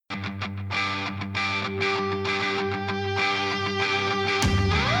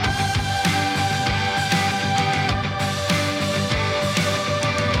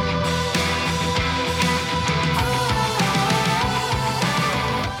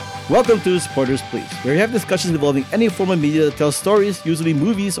Welcome to Spoilers Please, where we have discussions involving any form of media that tells stories, usually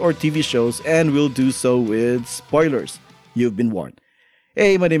movies or TV shows, and we'll do so with spoilers. You've been warned.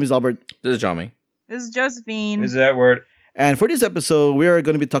 Hey, my name is Albert. This is Johnny. This is Josephine. This is Edward. And for this episode, we are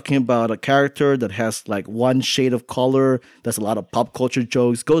going to be talking about a character that has like one shade of color, does a lot of pop culture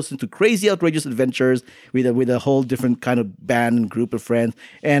jokes, goes into crazy, outrageous adventures with a whole different kind of band and group of friends.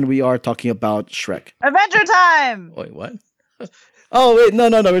 And we are talking about Shrek. Adventure time! Wait, what? Oh, wait, no.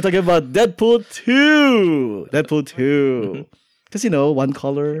 We're talking about Deadpool 2. Deadpool 2. Because, one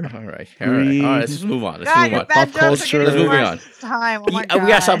color. All right. Let's just move on. God, your bad Pop jokes culture. are Let's getting move worse on. this time. Oh my We God.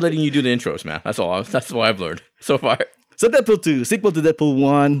 gotta stop letting you do the intros, man. That's all. That's what I've learned so far. So Deadpool 2, sequel to Deadpool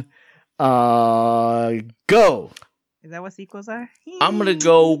 1. Go. Is that what sequels are? I'm gonna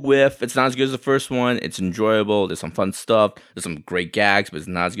go with it's not as good as the first one. It's enjoyable. There's some fun stuff. There's some great gags, but it's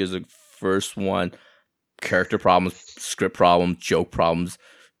not as good as the first one. Character problems, script problems, joke problems.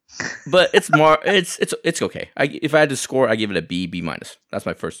 But it's more. It's okay. If I had to score, I give it a B minus. That's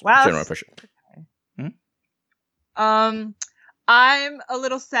my first general impression. I'm a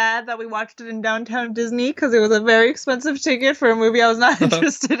little sad that we watched it in downtown Disney because it was a very expensive ticket for a movie I was not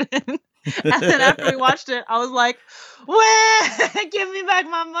interested in. And then after we watched it, I was like, "Wah! Give me back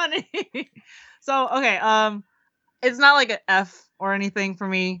my money." So okay, it's not like an F or anything for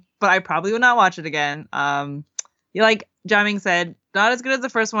me, but I probably would not watch it again. Like Jiaming said, not as good as the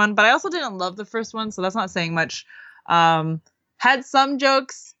first one, but I also didn't love the first one, so that's not saying much. Had some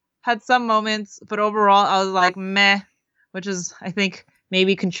jokes, had some moments, but overall I was like meh, which is I think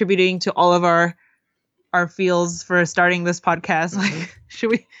maybe contributing to all of our feels for starting this podcast. Like,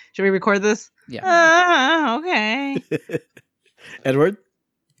 should we record this? Yeah. Okay. Edward?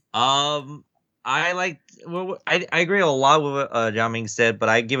 I agree a lot with what Jiaming said, but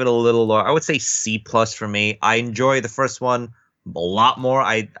I give it a little lower. I would say C plus for me. I enjoy the first one a lot more.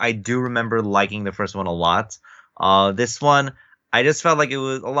 I do remember liking the first one a lot. This one, I just felt like a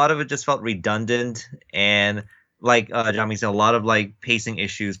lot of it just felt redundant, and like Jiaming said, a lot of like pacing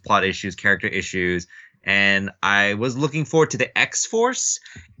issues, plot issues, character issues. And I was looking forward to the X-Force,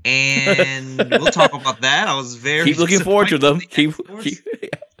 and we'll talk about that. I was very Keep looking forward to them. Keep.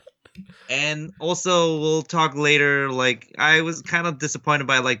 And also, we'll talk later. Like, I was kind of disappointed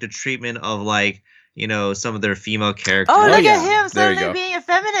by like the treatment of like some of their female characters. Oh, look yeah. at him There you suddenly go. being a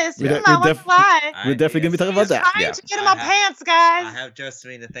feminist. We're I want to lie. We're definitely going to be talking about that. Trying to get in my pants, guys. I have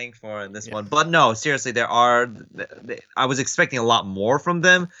Josephine to thank for in this one. But no, seriously, I was expecting a lot more from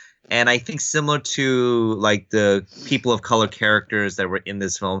them. And I think similar to like the people of color characters that were in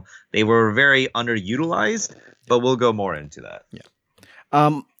this film, they were very underutilized, but we'll go more into that. Yeah.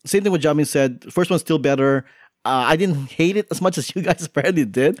 Same thing what Jiaming said. First one's still better. I didn't hate it as much as you guys apparently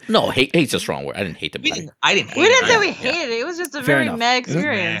did. No, hate's a strong word. I didn't hate the movie. I didn't hate it. We didn't say either. we hated it. It was just a Fair very enough. meh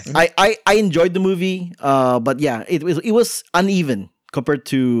experience. I enjoyed the movie, but yeah, it was uneven compared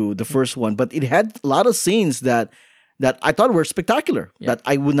to the first one. But it had a lot of scenes that I thought were spectacular that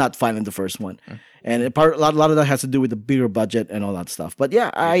I would not find in the first one, and a lot of that has to do with the bigger budget and all that stuff. But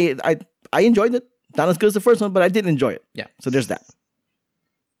yeah, I enjoyed it. Not as good as the first one, but I did enjoy it. Yeah. So there's that.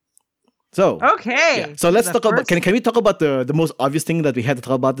 So Okay. So let's The talk about. first- Can we talk about the most obvious thing that we had to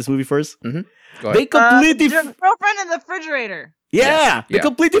talk about this movie first? Go ahead. They completely. your girlfriend in the refrigerator. Yeah, they Yeah.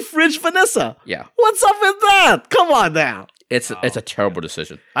 completely fridge Vanessa. Yeah. What's up with that? Come on now. It's a terrible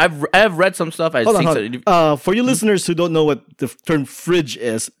decision. I've read some stuff. I've Hold seen on. some- For you listeners who don't know what the term fridge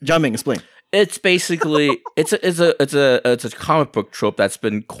is, Jiaming, explain. It's basically it's a comic book trope that's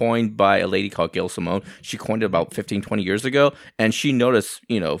been coined by a lady called Gail Simone. She coined it about 15, 20 years ago, and she noticed,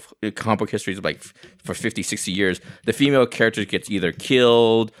 comic book history is like for 50, 60 years, the female character gets either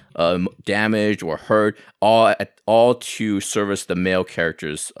killed, damaged, or hurt, all to service the male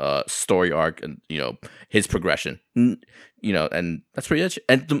character's story arc and his progression. And that's pretty much.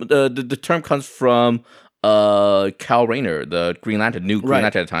 And the term comes from Kyle Rayner, the Green Lantern, new Green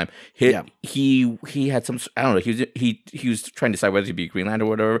Lantern at the time. He had some, I don't know, he was trying to decide whether to be Green Lantern or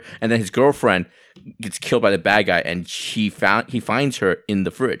whatever, and then his girlfriend gets killed by the bad guy, and he finds her in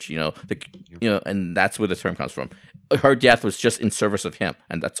the fridge, and that's where the term comes from. Her death was just in service of him,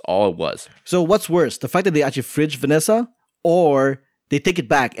 and that's all it was. So what's worse, the fact that they actually fridge Vanessa, or they take it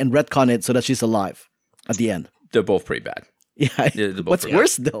back and retcon it so that she's alive at the end? They're both pretty bad. Yeah. They're both What's pretty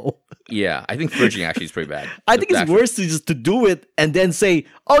worse though? Yeah, I think fridging actually is pretty bad. I think it's worse to just to do it and then say,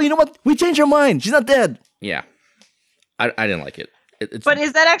 "Oh, you know what? We changed our mind. She's not dead." Yeah, I didn't like it. it's But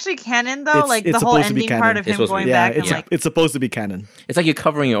is that actually canon though? It's- Like it's the whole supposed to be ending part canon. of It's him supposed to going be. Yeah, back it's and like it's supposed to be canon. it's like you're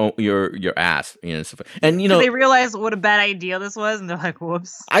covering your ass, you know. Stuff. And you know they realized what a bad idea this was, and they're like,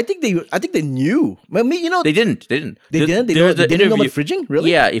 "Whoops." I think they knew. I mean, you know, they didn't. They didn't. they didn't. They, There's they an didn't know interview- about fridging.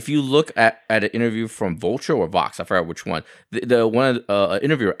 Really? Yeah, if you look at an interview from Vulture or Vox, I forgot which one. The one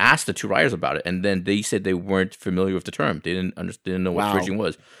interviewer asked the two writers about it, and then they said they weren't familiar with the term. They didn't know what Wow. fridging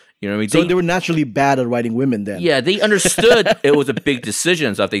was. You know what I mean? So they were naturally bad at writing women then. Yeah, they understood it was a big decision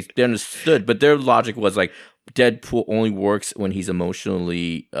and stuff. They understood, but their logic was like Deadpool only works when he's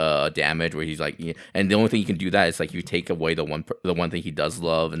emotionally damaged, where he's like, and the only thing you can do that is like you take away the one thing he does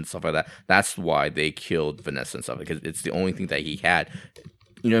love and stuff like that. That's why they killed Vanessa and stuff, because it's the only thing that he had.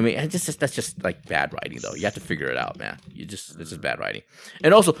 You know what I mean? And that's just like bad writing, though. You have to figure it out, man. It's just bad writing.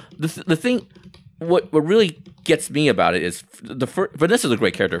 And also the thing. What really gets me about it is Vanessa's a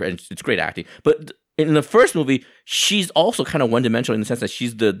great character and it's great acting, but in the first movie, she's also kind of one-dimensional in the sense that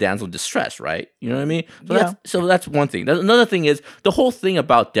she's the damsel in distress, right? You know what I mean? So that's one thing. Another thing is the whole thing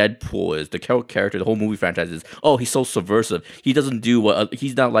about Deadpool is the character, the whole movie franchise is, oh, he's so subversive. He doesn't do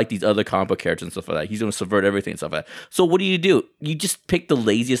he's not like these other comic book characters and stuff like that. He's going to subvert everything and stuff like that. So what do? You just pick the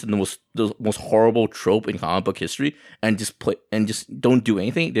laziest and the most horrible trope in comic book history and just don't do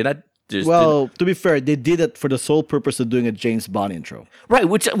anything. Well, to be fair, they did it for the sole purpose of doing a James Bond intro. Right,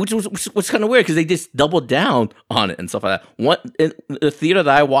 which was kind of weird because they just doubled down on it and stuff like that. What in the theater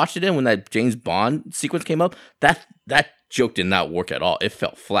that I watched it in when that James Bond sequence came up, that joke did not work at all. It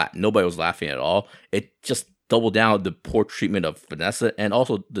felt flat. Nobody was laughing at all. It just doubled down the poor treatment of Vanessa and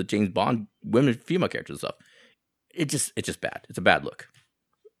also the James Bond female characters and stuff. It's just bad. It's a bad look.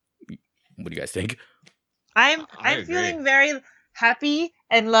 What do you guys think? I'm agree. feeling very happy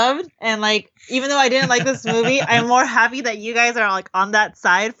and loved, and like even though I didn't like this movie, I'm more happy that you guys are like on that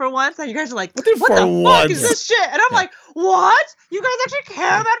side for once, and you guys are like, what the For fuck once. is this shit? And I'm like, what? You guys actually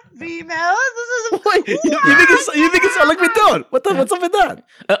care about females? This is Wait, you think it's like we don't? What's up with that?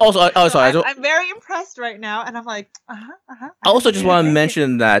 Also, sorry. I'm very impressed right now, and I'm like, I also just want to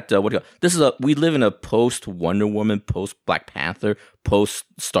mention that we live in a post Wonder Woman, post Black Panther, post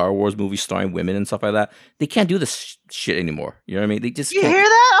Star Wars movie starring women and stuff like that. They can't do this shit anymore. You know what I mean? They just You can't- hear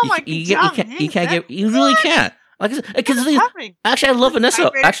that? Oh my you God, can't man, you really what? can't. Like, because What's happening? actually, I love Vanessa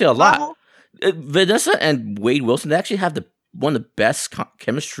Vibrating actually a lot. level? Vanessa and Wade Wilson, they actually have one of the best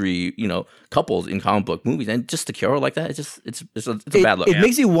chemistry, couples in comic book movies, and just to kill her like that, it's a bad look. It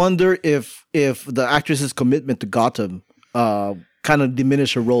makes you wonder if the actress's commitment to Gotham kind of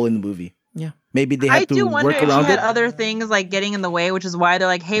diminished her role in the movie. Yeah. Maybe they I had to do wonder work if she around had it. other things like getting in the way, which is why they're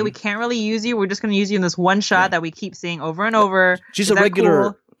like, "Hey, we can't really use you. We're just going to use you in this one shot that we keep seeing over and over." She's Is a that regular.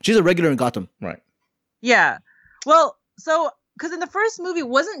 cool? She's a regular in Gotham. Right. Yeah. Well, so because in the first movie,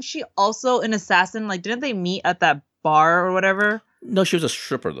 wasn't she also an assassin? Like, didn't they meet at that bar or whatever? No, she was a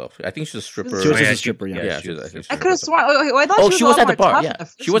stripper though. I think she was a stripper. She was just Yeah, a stripper. Yeah. Yeah, she she was. was- I think I she could have was. sworn. I thought Oh, she she was was a at lot the more bar, tough yeah. in the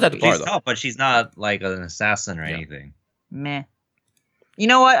first She was at the movie. bar, She's though. tough, but she's not like an assassin or Yeah. anything. Meh. You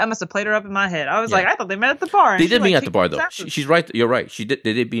know what? I must have played her up in my head. I was Yeah. like, I thought they met at the bar. and They she, did like, meet at the kicked bar though. assassins. She's right. You're right. They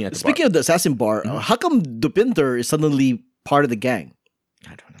did meet at the Speaking of the assassin bar, how come Dupinter is suddenly part of the gang?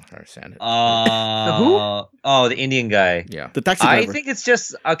 bar. I don't know. I understand it. who? Oh, the Indian guy. Yeah. The taxi I driver. think it's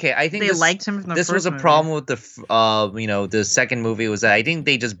just okay. I think They this, liked him from the this first was a movie. problem with the second movie was that I think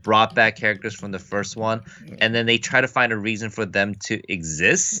they just brought back characters from the first one, and then they try to find a reason for them to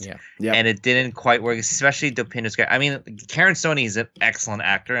exist. Yeah. Yeah. And it didn't quite work, especially Dupinter's character. I mean, Karen Stoney is an excellent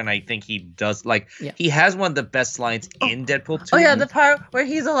actor, and I think he does he has one of the best lines in Deadpool 2. Oh yeah, the part where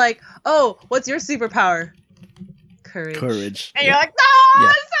he's like, "Oh, what's your superpower?" Courage. Courage. And you're like, "No, Yeah.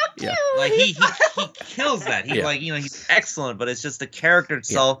 it's so cute." Yeah. like he kills that. He Yeah. he's excellent, but it's just the character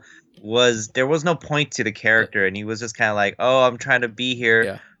itself there was no point to the character, and he was just kind of like, oh, I'm trying to be here.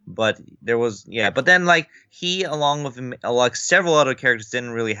 Yeah. But there was but then he along with him, several other characters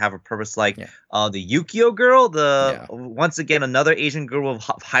didn't really have a purpose. The Yukio girl, once again another Asian girl with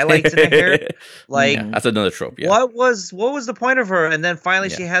highlights in her hair. Yeah, that's another trope. Yeah. What was the point of her? And then finally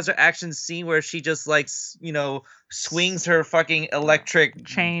Yeah. she has her action scene where she just swings her fucking electric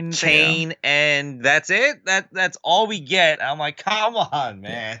Chain. and that's it. That's all we get. I'm like, come on,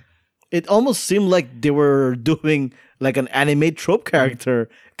 man. It almost seemed like they were doing like an anime trope character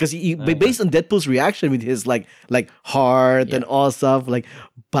because based on Deadpool's reaction with his like heart and all stuff like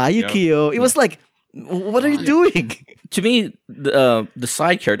bye Yukio. It was like, what are you doing? To me, the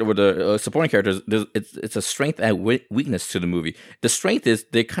side character or the supporting characters, it's a strength and weakness to the movie. The strength is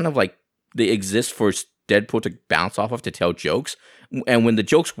they kind of they exist for Deadpool to bounce off of to tell jokes. And when the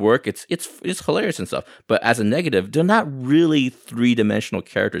jokes work, it's hilarious and stuff. But as a negative, they're not really 3-dimensional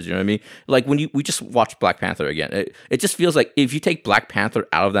characters. You know what I mean? Like when we just watched Black Panther again, it just feels like if you take Black Panther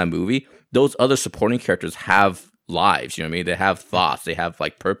out of that movie, those other supporting characters have lives. You know what I mean? They have thoughts, they have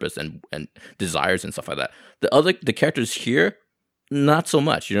like purpose and desires and stuff like that. The characters here, not so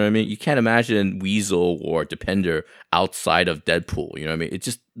much. You know what I mean? You can't imagine Weasel or Depender outside of Deadpool. You know what I mean?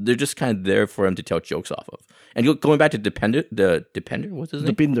 They're just kind of there for him to tell jokes off of. And going back to Depender, what's his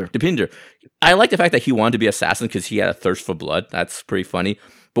name? Depender. I like the fact that he wanted to be assassin because he had a thirst for blood. That's pretty funny.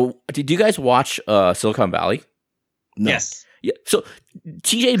 But did you guys watch Silicon Valley? No. Yes. Yeah. So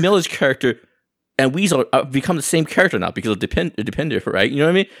T.J. Miller's character and Weasel become the same character now because of Depender, right? You know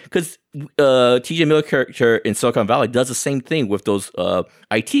what I mean? Because T.J. Miller character in Silicon Valley does the same thing with those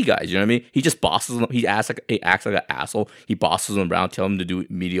IT guys. You know what I mean? He just bosses them. He acts like an asshole. He bosses them around, tells them to do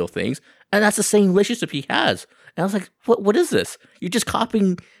medial things, and that's the same relationship he has. And I was like, what is this? You're just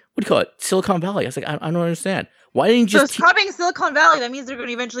copying. What do you call it? Silicon Valley. I was like, I don't understand. Why didn't you just copying Silicon Valley? That means they're going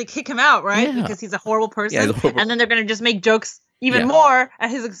to eventually kick him out, right? Yeah. Because he's a horrible person, Yeah, he's a horrible- and then they're going to just make jokes even more at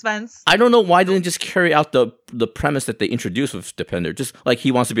his expense. I don't know why they didn't just carry out the premise that they introduced with Depender. Just like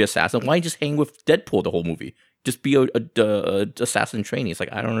he wants to be an assassin. Why just hang with Deadpool the whole movie? Just be a assassin trainee. It's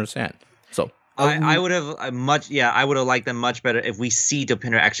like, I don't understand. So I would have I would have liked them much better if we see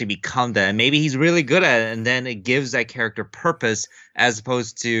Depender actually become that. And maybe he's really good at it, and then it gives that character purpose as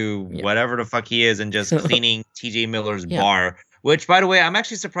opposed to whatever the fuck he is and just cleaning TJ Miller's bar. Which, by the way, I'm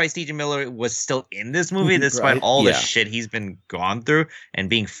actually surprised TJ Miller was still in this movie despite all the shit he's been gone through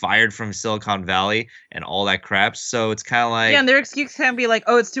and being fired from Silicon Valley and all that crap. So it's kind of like... Yeah, and their excuse can be like,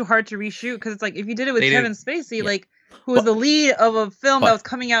 oh, it's too hard to reshoot. Because it's like, if you did it with Kevin Spacey, like, who was the lead of a film that was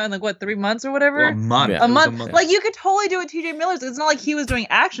coming out in, like, what, 3 months or whatever? Well, a month. A month. Like, you could totally do it with TJ Miller's. It's not like he was doing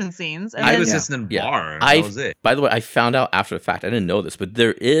action scenes. And I then, was just in a bar. That was it. By the way, I found out after the fact. I didn't know this, but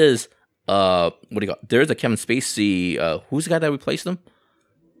there is... what do you call? There's a Kevin Spacey. Who's the guy that replaced him?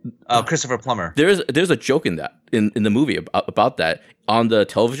 Christopher Plummer. There's a joke in that in the movie about that on the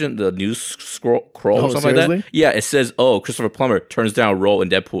television, the news scroll or something seriously? like that. Yeah, it says, "Oh, Christopher Plummer turns down a role in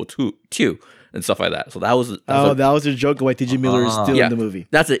Deadpool 2 and stuff like that." So that was a joke why T.J. Miller is still in the movie.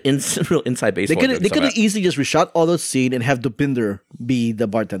 That's a real inside baseball. They could have easily just reshot all those scenes and have Depender be the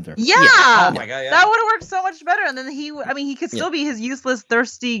bartender. Yeah. Oh my God, yeah. That would have worked so much better. And then he could still be his useless,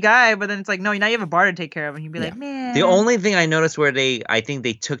 thirsty guy, but then it's like, no, now you have a bar to take care of. And he'd be like, man. The only thing I noticed where I think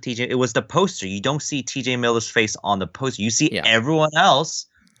they took TJ, it was the poster. You don't see TJ Miller's face on the poster. You see everyone else,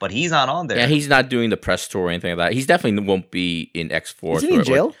 but he's not on there. Yeah, he's not doing the press tour or anything like that. He's definitely won't be in X-Force. Is he in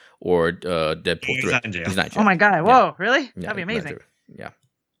jail? Or Deadpool 3. He's not in jail. He's not in jail. Oh my God. Whoa, really? That'd be amazing. Yeah.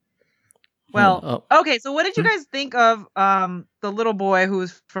 Well, okay. So what did you guys think of the little boy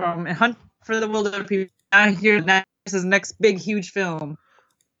who's from Hunt for the Wilder People? Now here, now this is next big, huge film.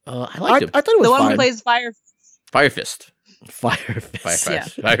 I liked him. I thought it was The one fine. who plays Fire Fist. Fire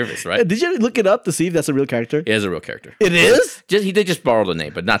Fist. Fire Fist, right? Did you look it up to see if that's a real character? It is a real character. It is? He did just borrow the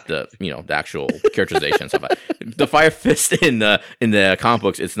name, but not the actual characterization and stuff like that. The Fire Fist in the comic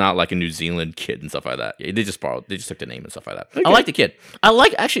books, it's not like a New Zealand kid and stuff like that. Yeah, they just took the name and stuff like that. Okay. I like the kid. I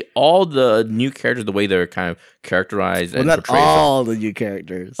like actually all the new characters, the way they're kind of characterized and not portrayed. all the new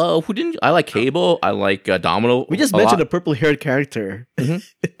characters. Who didn't? I like Cable. I like Domino. We just mentioned a purple-haired character.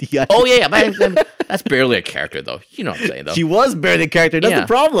 Oh yeah, but that's barely a character though. You know what I'm saying though. She was barely a character. That's the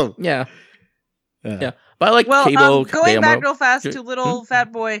problem. Yeah. But I like going Cable. Domino. back real fast to little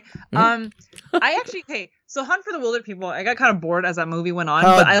fat boy. I actually so Hunt for the Wilder People. I got kind of bored as that movie went on,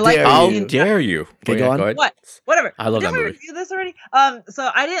 but I like. How dare you? Okay, go on. What? Whatever. I love that movie. Did we review this already?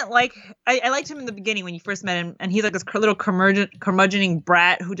 So I didn't like. I liked him in the beginning when you first met him, and he's like this little curmudgeoning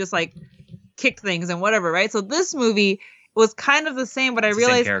brat who just like kicked things and whatever, right? So this movie was kind of the same, but I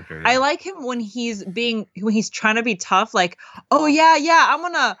realized I like him when he's trying to be tough. Like, oh yeah, I'm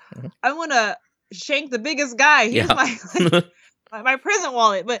gonna shank the biggest guy. Here's my prison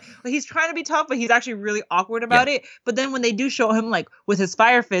wallet. But he's trying to be tough, but he's actually really awkward about it. But then when they do show him like with his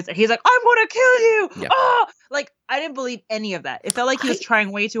fire fist, and he's like, I'm gonna kill you. Yeah. Oh, like I didn't believe any of that. It felt like he was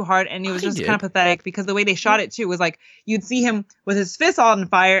trying way too hard, and it was just kind of pathetic because the way they shot it too was like you'd see him with his fist on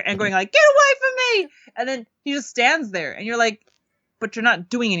fire and going like, get away from me, and then he just stands there, and you're like, but you're not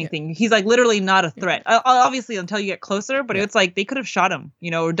doing anything. Yeah. He's like literally not a threat. Obviously, until you get closer, but it's like they could have shot him,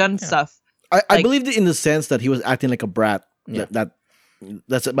 or done stuff. I believed it in the sense that he was acting like a brat. Yeah.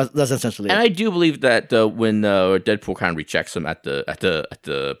 That's essentially it. And I do believe that when Deadpool kind of rejects him at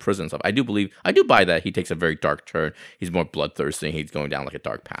the prison stuff, I do buy that he takes a very dark turn. He's more bloodthirsty. He's going down like a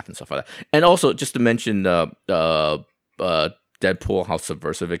dark path and stuff like that. And also, just to mention Deadpool, how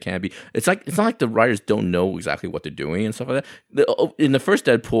subversive it can be. It's not like the writers don't know exactly what they're doing and stuff like that. In the first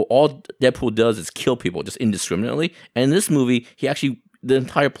Deadpool, all Deadpool does is kill people just indiscriminately. And in this movie, the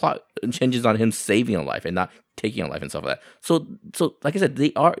entire plot hinges on him saving a life and not taking a life and stuff like that. So like I said,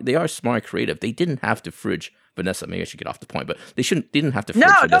 they are smart, creative. They didn't have to fridge Vanessa. Maybe I should get off the point, but didn't have to. No,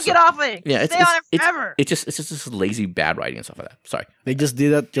 Vanessa. don't get off it. Yeah, Stay on it forever. It's just lazy bad writing and stuff like that. Sorry, They just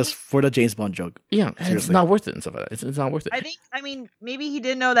did that just for the James Bond joke. yeah, and it's Seriously. not worth it and stuff like that. It's not worth it. I mean, maybe he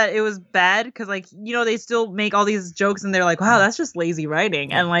didn't know that it was bad because, like, they still make all these jokes and they're like, wow, that's just lazy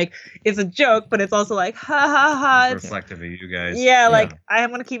writing. And, like, it's a joke, but it's also like, ha ha ha. It's, reflective of you guys. yeah, like, I am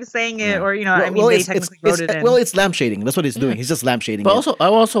going to keep saying it, Yeah. or, they technically wrote it in. Well, it's lampshading. That's what he's doing. He's just lampshading. But it. I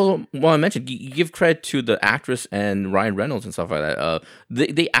also want to mention, you give credit to the actress and Ryan Reynolds and stuff like that.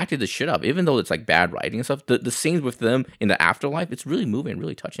 They acted the shit up, even though it's like bad writing and stuff. The scenes with them in the afterlife, it's really moving,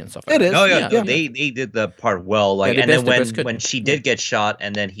 really touching and stuff. Like It that. is. Oh yeah, Yeah. no, they did the part well. Like, Yeah, and they then best could. when she did get shot,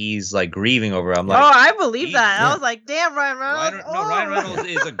 and then he's like grieving over, it, I'm Oh, like, I believe that. Yeah. I was like, damn, Ryan Reynolds. Ryan Reynolds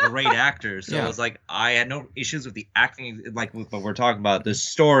is a great actor. So Yeah. I was like, I had no issues with the acting. Like with what we're talking about, the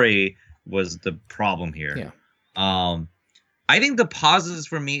story was the problem here. Yeah. I think the positives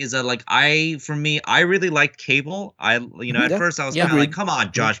for me is that like I really liked Cable. At Yeah. first I was Yeah. kind of like, come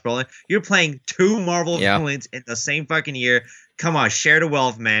on, Josh Brolin, you're playing two Marvel Yeah. villains in the same fucking year. Come on, share the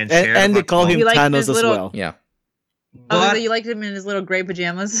wealth, man. And, Share and the they call fucking him You like Thanos his as little- well. Yeah. But, You liked him in his little gray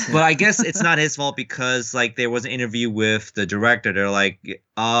pajamas. but I guess it's not his fault because like there was an interview with the director. They're like,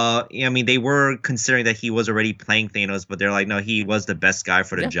 I mean, they were considering that he was already playing Thanos, but they're like, no, he was the best guy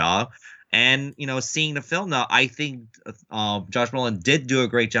for the Yeah. job. And seeing the film now, I think Josh Brolin did do a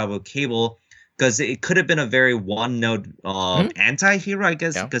great job with Cable because it could have been a very one-note anti-hero, I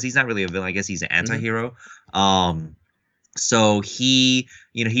guess, Yeah. because he's not really a villain. I guess he's an anti-hero. So he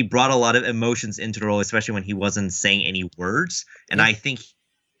brought a lot of emotions into the role, especially when he wasn't saying any words. And I think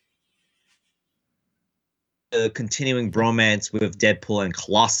the continuing bromance with Deadpool and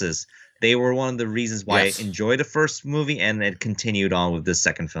Colossus, they were one of the reasons why Yes. I enjoyed the first movie, and it continued on with the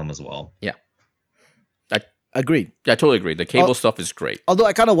second film as well. Agreed. I totally agree. The Cable Oh. stuff is great. Although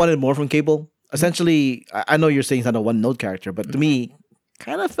I kind of wanted more from Cable. Essentially, I know you're saying he's not a one-note character, but to me,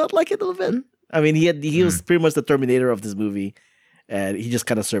 kind of felt like it a little bit. I mean, he was pretty much the Terminator of this movie, and he just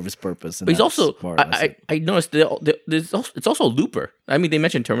kind of served his purpose. And But he's that's also, more or less it. I noticed it's also Looper. I mean, they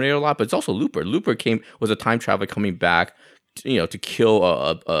mentioned Terminator a lot, but it's also Looper. Looper was a time traveler coming back, to kill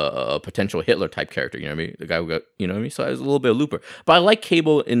a potential Hitler type character. You know what I mean? The guy who got, you know what I mean? So it was a little bit of Looper. But I like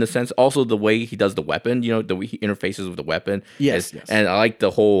Cable in the sense, also the way he does the weapon, the way he interfaces with the weapon. Yes. And I like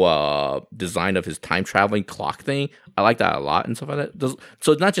the whole design of his time traveling clock thing. I like that a lot and stuff like that.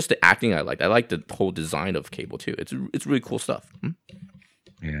 So it's not just the acting I like the whole design of Cable too. It's really cool stuff.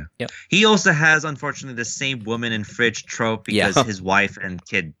 Yeah. Yep. He also has, unfortunately, the same woman in fridge trope because Yeah. his wife and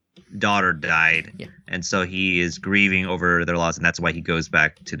daughter died. Yeah. And so he is grieving over their loss, and that's why he goes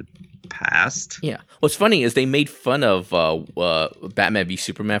back to the past. Yeah. What's funny is they made fun of Batman v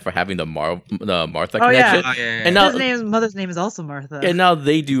Superman for having the Martha Oh, yeah. connection. Oh, yeah. And now, His mother's name is also Martha. and now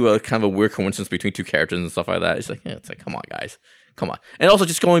they do a kind of a weird coincidence between two characters and stuff like that. It's like, come on, guys. Come on. And also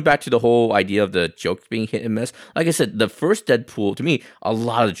just going back to the whole idea of the jokes being hit and miss. Like I said, the first Deadpool, to me, a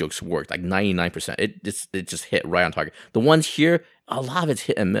lot of the jokes worked, like 99%. It just hit right on target. The ones here, a lot of it's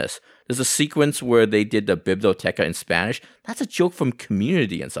hit and miss. There's a sequence where they did the Biblioteca in Spanish. That's a joke from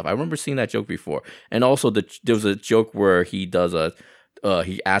Community and stuff. I remember seeing that joke before. And also there was a joke where he does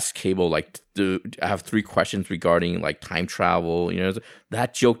he asks Cable, like, I have 3 questions regarding, like, time travel.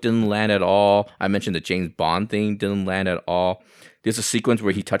 That joke didn't land at all. I mentioned the James Bond thing didn't land at all. There's a sequence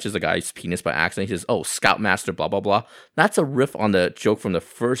where he touches a guy's penis by accident. He says, "Oh, Scoutmaster, blah, blah, blah." That's a riff on the joke from the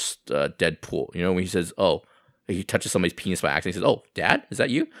first Deadpool. When he says, "Oh," he touches somebody's penis by accident. He says, "Oh, Dad, is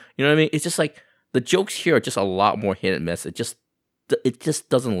that you?" You know what I mean? It's just like the jokes here are just a lot more hit and miss. It just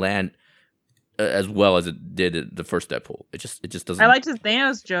doesn't land as well as it did in the first Deadpool. It just doesn't. I liked his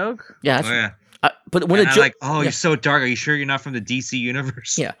Thanos joke. Yeah, Oh, yeah. but when And a I'm joke, like, oh, you're so dark. Are you sure you're not from the DC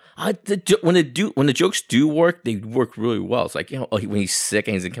universe? yeah, when the jokes do work, they work really well. It's like, when he's sick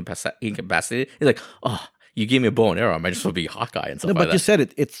and he's incapacitated, he's like, "Oh, you gave me a bow and arrow. I might just want to be Hawkeye and stuff No, like but you that." said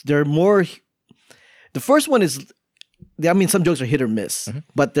it. They're more. The first one is, I mean, some jokes are hit or miss,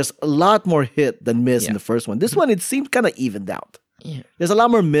 but there's a lot more hit than miss in Yeah. the first one. This one, it seemed kind of evened out. Yeah. There's a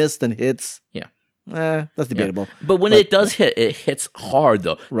lot more miss than hits. Yeah. That's debatable. But when it does hit, it hits hard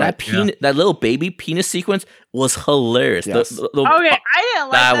though. Right. That little baby penis sequence was hilarious. Yes. Okay, I didn't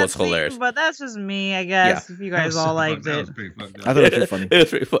like That that was scene, hilarious. but that's just me, I guess. If you guys all liked That it. was pretty fucked up. I thought it was pretty funny. It was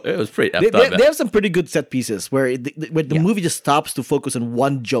pretty. It was pretty. They, effed up, they, man. they have some pretty good set pieces where the movie just stops to focus on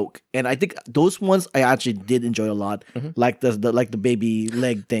one joke, and I think those ones I actually did enjoy a lot, like the baby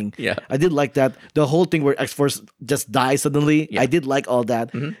leg thing. Yeah. I did like that. The whole thing where X Force just dies suddenly. Yeah. I did like all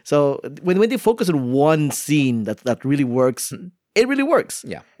that. So when they focus on one scene that really works, it really works.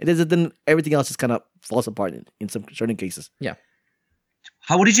 Yeah. It is. Then everything else just kind of falls apart in some certain cases.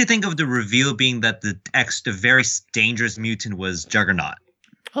 What did you think of the reveal being that the very dangerous mutant was Juggernaut?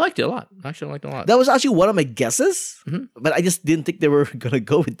 I liked it a lot. Actually, I liked it a lot. That was actually one of my guesses, Mhm. but I just didn't think they were gonna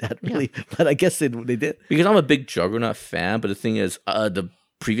go with that really. But I guess they did. Because I'm a big Juggernaut fan, but the thing is, the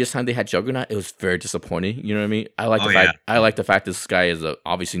previous time they had Juggernaut, it was very disappointing. You know what I mean? I like the fact this guy is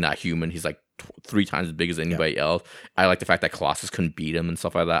obviously not human. He's like 3 times as big as anybody else. I like the fact that Colossus couldn't beat him and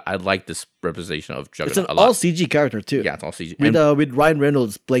stuff like that. I like this representation of It's Juggernaut an a lot. all CG character too. Yeah, it's all CG. With Ryan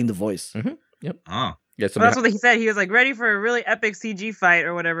Reynolds playing the voice. Oh. Yeah, Well, somebody- that's what he said. He was like ready for a really epic CG fight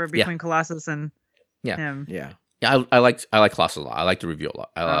or whatever between Colossus and Yeah. him. Yeah. yeah, I like Colossus a lot. I like the reveal a lot.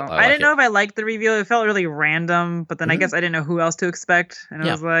 I I like didn't know if I liked the reveal. It felt really random, but then I guess I didn't know who else to expect, and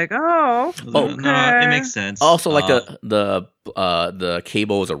I was like, "Oh, Oh, No, it makes sense. Also, like the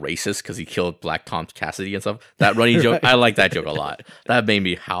Cable was a racist because he killed Black Tom Cassidy and stuff. That running joke, I like that joke a lot. That made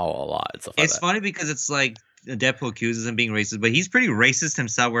me howl a lot and stuff like It's that. funny because it's like Deadpool accuses him being racist, but he's pretty racist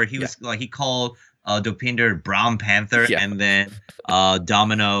himself. Where he was like he called Dopinder Brown Panther, Yeah. and then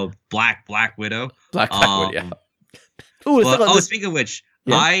Domino Black Widow. Blackwood, yeah. Ooh, But, speaking of which,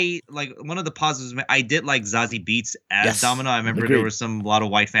 Yeah. I like one of the positives. I did like Zazie Beetz as Yes. Domino. I remember Agreed. there were a lot of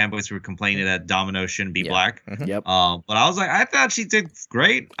white fanboys who were complaining that Domino shouldn't be Yeah. black. Yep. But I was like, I thought she did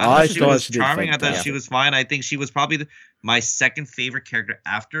great. I I thought she thought was she did charming. I thought fantastic. she was fine. I think she was probably my second favorite character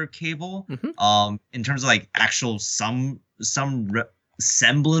after Cable. Mhm. In terms of like actual some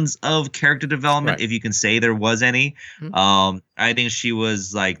semblance of character development, Right. if you can say there was any. Mhm. I think she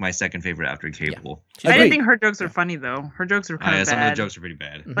was like my second favorite after Cable. I didn't Agreed. think her jokes were funny though. Her jokes were kind of Some of the bad. jokes are pretty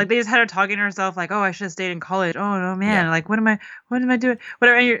bad. Like they just had her talking to herself, like, "Oh, I should have stayed in college. Oh no, man! Yeah. Like, what am I doing?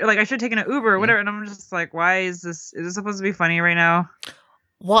 Whatever." And you're like, "I should have taken an Uber or whatever." And I'm just like, "Why is this? Is this supposed to be funny right now?"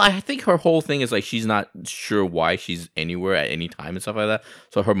 Well, I think her whole thing is like she's not sure why she's anywhere at any time and stuff like that.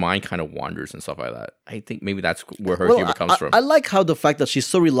 So her mind kind of wanders and stuff like that. I think maybe that's where her humor comes from. I like how the fact that she's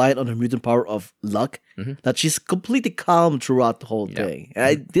so reliant on her mutant power of luck Mhm. that she's completely calm throughout the whole Yeah. thing. And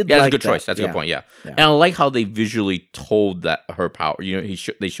I did Yeah, that's like a good that. choice. That's a Yeah. good point. Yeah. Yeah. And I like how they visually told that her power. You know,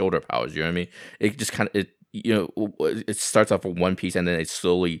 they showed her powers. You know what I mean? It just kind of it starts off with one piece and then it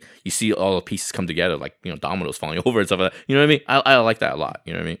slowly you see all the pieces come together, like dominoes falling over and stuff like that. You know what I mean? I like that a lot.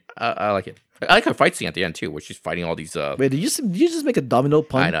 You know what I mean? I like it. I like her fight scene at the end too, where she's fighting all these. Wait, did you just make a domino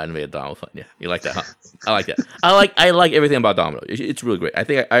pun? I know I made a domino fun. Yeah, you like that? Huh? I like that. I like everything about domino. It's really great. I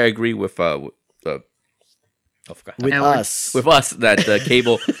think I agree with With Edward. us. with us that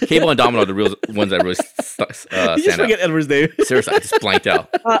Cable and Domino are the real ones that really you just stand out. forget Edward's name. Seriously, I just blanked out.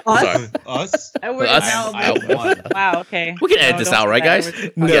 Sorry. Us? Edward Us. is now- I- Wow. Okay. We can No, edit this don't out, say right, that. guys?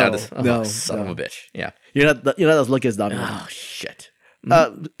 Edward- We can edit this. no, son no. of a bitch. Yeah. You're not as lucky as Domino. Oh shit.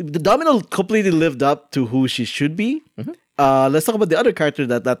 The Domino completely lived up to who she should be. Let's talk about the other character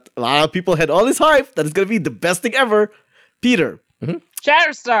that a lot of people had all this hype that is gonna be the best thing ever. Peter.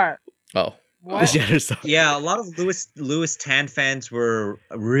 Shatterstar. Oh. What? The Shatterstar. Yeah, a lot of Louis Tan fans were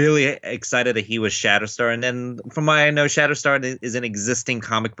really excited that he was Shatterstar, and then from what I know, Shatterstar is an existing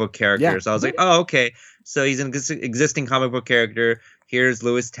comic book character. Yeah. So I was like, oh, okay, so he's an existing comic book character. Here's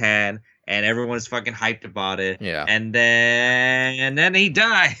Louis Tan, and everyone's fucking hyped about it. Yeah. And then he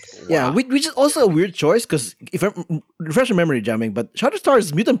died. Yeah, which is also a weird choice because if I refresh your memory, jamming, but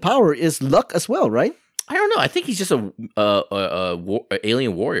Shatterstar's mutant power is luck as well, right? I don't know. I think he's just a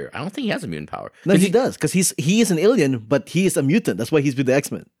alien warrior. I don't think he has a mutant power. No, he does because he is an alien, but he is a mutant. That's why he's with the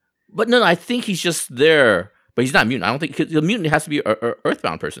X-Men. But no, I think he's just there. But he's not a mutant. I don't think 'cause the mutant has to be a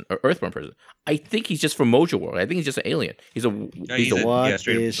Earthbound person or Earthborn person. I think he's just from Mojo World. I think he's just an alien. He's a he's a- What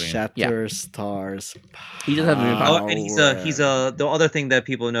straight up is alien. Shatterstar's He doesn't have a mutant power. Oh, and he's the other thing that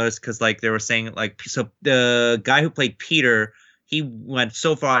people noticed because like they were saying like so the guy who played Peter, he went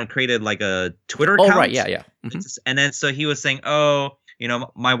so far and created like a Twitter Oh account. right, yeah. Mhm. And then so he was saying, oh,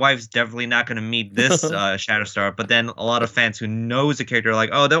 my wife's definitely not going to meet this Shatterstar. But then a lot of fans who knows the character are like,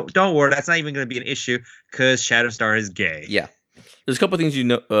 oh, don't worry, that's not even going to be an issue because Shatterstar is gay. Yeah. There's a couple of things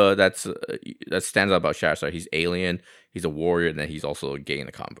that stands out about Shatterstar. He's alien, he's a warrior, and then he's also gay in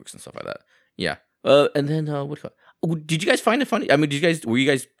the comic books and stuff like that. Yeah. And then what? Did you guys find it funny? I mean, were you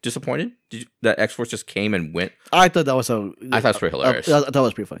guys disappointed that X-Force just came and went? I thought that was I thought it was pretty hilarious. I thought it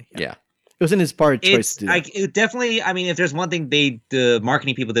was pretty funny. Yeah. It was an inspired choice to do that. It definitely. I mean, if there's one thing the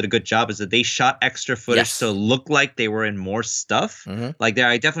marketing people did a good job is that they shot extra footage Yes. to look like they were in more stuff. Mhm. Like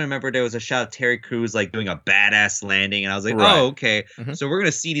I definitely remember there was a shot of Terry Crews like doing a badass landing, and I was like, Right. oh, okay. Mhm. So we're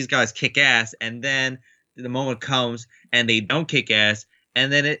gonna see these guys kick ass, and then the moment comes and they don't kick ass,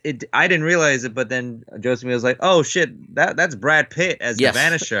 and then I didn't realize it, but then Joseph was like, oh shit, that's Brad Pitt as Yes. the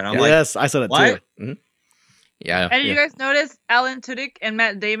Vanisher, and I'm like, Yes, I saw that what? too. Yeah. And did you guys notice Alan Tudyk and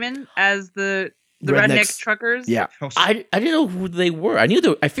Matt Damon as the redneck Rednecks. truckers? Yeah. I didn't know who they were. I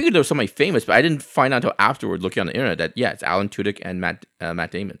figured there was somebody famous, but I didn't find out until afterward, looking on the internet, that it's Alan Tudyk and Matt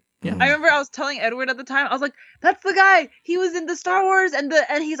Damon. Yeah. I remember I was telling Edward at the time, I was like, that's the guy. He was in the Star Wars and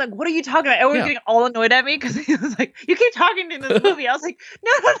he's like, what are you talking about? Edward was getting all annoyed at me because he was like, you keep talking in this movie. I was like,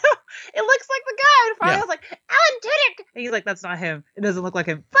 no. It looks like the guy. And finally I was like, Alan Tudyk. And he's like, that's not him. It doesn't look like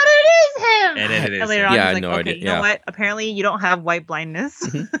him. But it is him. And it is. And later on, Yeah, he's like, no okay, idea. you know what? Apparently you don't have white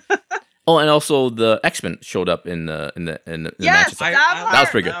blindness. Oh, and also the X-Men showed up in the Yes, matches. that was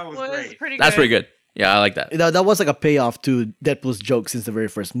pretty good. That was was great. pretty good. That's pretty good. Yeah, I like that. That was like a payoff to Deadpool's joke since the very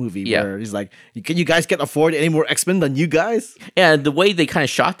first movie, Yeah. where he's like, "Can you guys can't afford any more X-Men than you guys?" And the way they kind of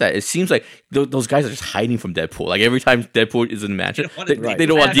shot that, it seems like those guys are just hiding from Deadpool. Like every time Deadpool is in a match, They don't wanna they be-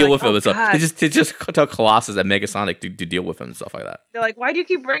 don't want to Yeah, deal like, with him oh, and stuff. God. They just tell Colossus and Megasonic to deal with him and stuff like that. They're like, why do you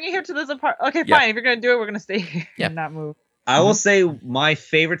keep bringing her to this apartment? Okay, Yeah. fine. If you're going to do it, we're going to stay here Yeah. and not move. I will say my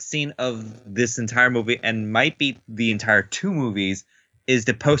favorite scene of this entire movie, and might be the entire two movies, is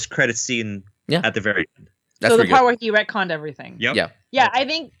the post-credit scene at the very end. That's So the pretty part good. where he retconned everything. Yep. Yeah. Yeah, I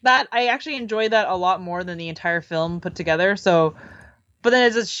think that I actually enjoyed that a lot more than the entire film put together. So, but then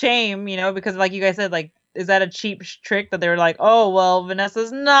it's a shame, because like you guys said, like, is that a cheap trick that they were like, oh, well,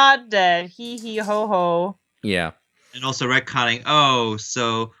 Vanessa's not dead. Hee hee ho ho. Yeah. And also retconning,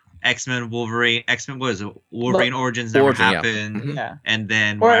 so X-Men Wolverine Origins never Origin, yeah. happened. Mhm. Yeah. And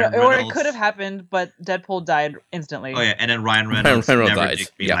then Or Ryan it Reynolds, could have happened, but Deadpool died instantly. Oh yeah, and then Ryan Reynolds, Reynolds never dies.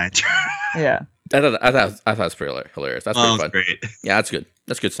 did Green Yeah. Lantern. Yeah. I thought it was pretty hilarious. That's Oh, pretty it was fun. great. Yeah, that's good.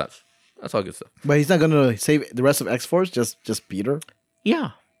 That's good stuff. That's all good stuff. But he's not gonna save the rest of X-Force, just Peter.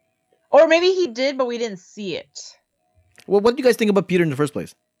 Yeah. Or maybe he did, but we didn't see it. Well, what do you guys think about Peter in the first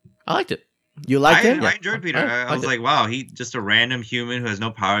place? I liked it. You liked him? I enjoyed Peter. I I was liked like, wow, he just a random human who has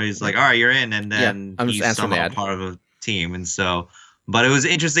no power. He's like, all right, you're in, and then I'm just he's answering the somehow ad. part of a team. And so, but it was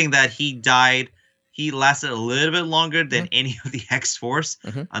interesting that he died. He lasted a little bit longer than any of the X-Force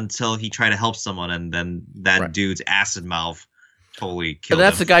Mhm. until he tried to help someone, and then that Right. dude's acid mouth totally But killed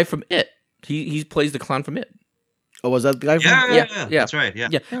that's him. the guy from It. He plays the clown from It. Oh, was that the guy from? Yeah. That's right. Yeah.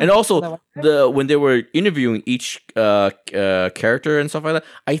 Yeah, and also when they were interviewing each character and stuff like that,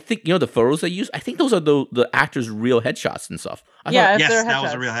 I think the photos they use. I think those are the actors' real headshots and stuff. I Yeah, thought- it's Yes, their that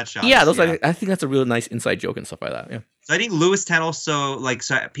was a headshots. real headshot. yeah, those I think that's a real nice inside joke and stuff like that. Yeah, So I think Lewis Tan also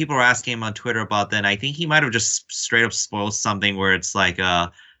so people were asking him on Twitter about that. And I think he might have just straight up spoiled something where it's like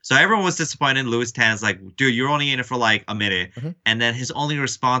so everyone was disappointed. Lewis Tan's like, dude, you're only in it for like a minute, Mhm. and then his only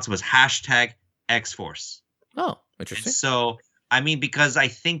response was #X-Force. oh, And interesting. so I mean, because I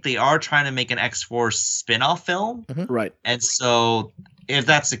think they are trying to make an X-Force spin-off film, Right. and so if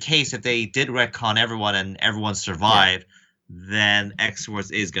that's the case, if they did retcon everyone and everyone survived, then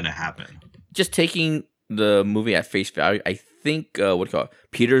X-Force is gonna happen. Just taking the movie at face value, I think what do you call it?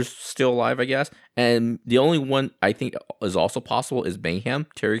 Peter's still alive, I guess, and the only one I think is also possible is Mayhem,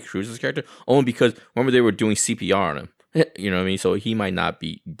 Terry Crews' character, only because remember they were doing CPR on him. You know what I mean? So he might not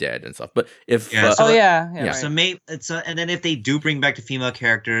be dead and stuff. But if Yeah, so- Oh yeah. Yeah. Right. So and then if they do bring back the female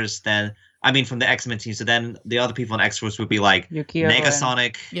characters, then I mean from the X-Men team, so then the other people in X-Force would be like Yukio and-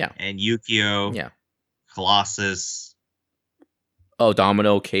 Negasonic, Yeah. and Yukio, Yeah. Colossus,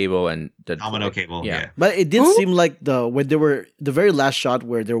 Domino, Cable, and the Domino Cable. Yeah. Yeah. But it did Who? seem like when they were the very last shot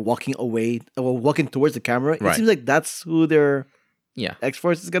where they're walking away, walking towards the camera. It Right. seems like that's who their Yeah.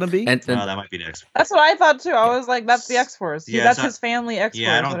 X-Force is gonna be. And Oh, that might be the X. That's what I thought too. I was like, that's the X-Force. Yeah, That's so- his family X-Force.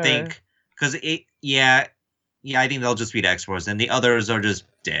 Yeah, I don't whatever. think because it. Yeah, I think they'll just be the X-Force, and the others are just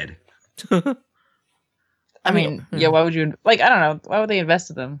dead. I mean, yeah. Why would you I don't know. Why would they invest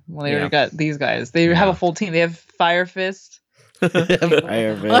in them when they Yeah. already got these guys? They have a full team. They have Fire Fist. Well, that's And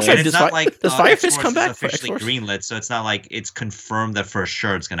right. it's Does not Fi- like does Fire Fist X-Force come is back for officially X-Force? greenlit, so it's not like it's confirmed that for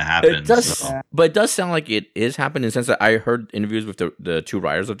sure it's going to happen. It does, so- but it does sound like it is happening in the sense that I heard interviews with the two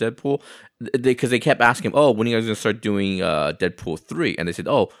writers of Deadpool because they kept asking him, "Oh, when are you guys going to start doing Deadpool 3?" And they said,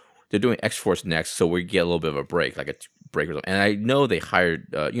 "Oh, they're doing X-Force next, so we get a little bit of a break, like a break or something." And I know they hired,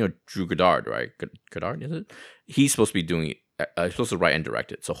 Drew Goddard, right? Goddard, is it? He's supposed to be doing, he's supposed to write and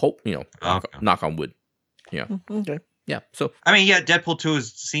direct it. So hope, Okay. knock on wood. Yeah. Okay. Yeah. So I mean, yeah, Deadpool 2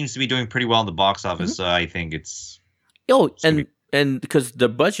 seems to be doing pretty well in the box office. So I think it's and because the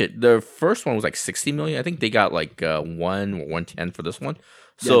budget, the first one was like 60 million. I think they got like 110 for this one.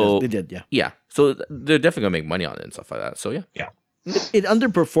 So they did. Yeah. yeah. So they're definitely gonna make money on it and stuff like that. So yeah. It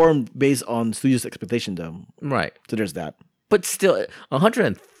underperformed based on studio's expectation, though. Right. So there's that. But still,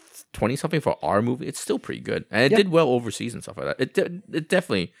 120 something for our movie, it's still pretty good, and it did well overseas and stuff like that. It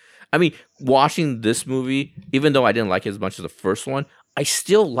definitely. I mean, watching this movie, even though I didn't like it as much as the first one, I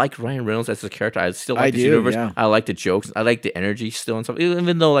still like Ryan Reynolds as a character. I still like this universe. Yeah. I like the jokes. I like the energy still and stuff.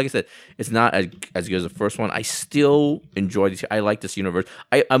 Even though, like I said, it's not as good as the first one, I still enjoy this. I like this universe.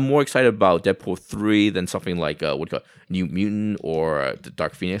 I'm more excited about Deadpool 3 than something like what do you call it, New Mutant or the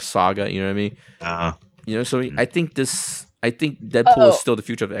Dark Phoenix saga. You know what I mean? You know, so I think Deadpool is still the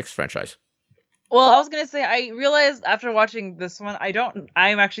future of the X franchise. Well, I was gonna say, I realized after watching this one,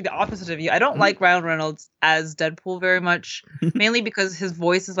 I'm actually the opposite of you. I don't like Ryan Reynolds as Deadpool very much, mainly because his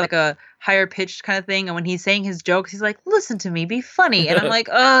voice is like a higher pitched kind of thing, and when he's saying his jokes, he's like, "Listen to me, be funny," and I'm like,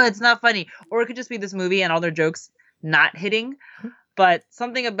 "Oh, it's not funny." Or it could just be this movie and all their jokes not hitting, but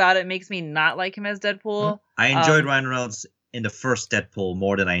something about it makes me not like him as Deadpool. I enjoyed Ryan Reynolds in the first Deadpool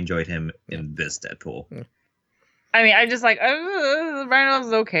more than I enjoyed him in this Deadpool. I mean, I just like Ryan Reynolds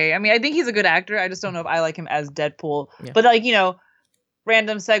is okay. I mean, I think he's a good actor. I just don't know if I like him as Deadpool. Yeah. But like, you know,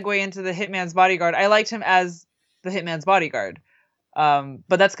 random segue into the Hitman's Bodyguard. I liked him as the Hitman's Bodyguard.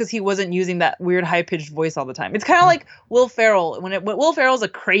 But that's because he wasn't using that weird high pitched voice all the time. It's kind of like Will Ferrell. When Will Ferrell's a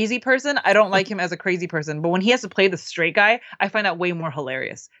crazy person, I don't like him as a crazy person. But when he has to play the straight guy, I find that way more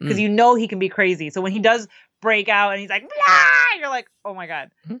hilarious because you know he can be crazy. So when he does break out and he's like, "Blah!" you're like, "Oh my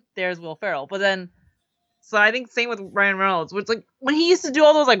god, there's Will Ferrell." But then. So I think same with Ryan Reynolds, which like when he used to do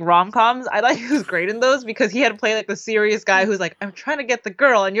all those like rom-coms, I like he was great in those because he had to play like the serious guy who's like, I'm trying to get the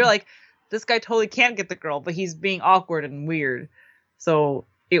girl, and you're like, this guy totally can't get the girl, but he's being awkward and weird. So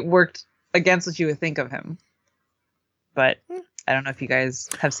it worked against what you would think of him. But I don't know if you guys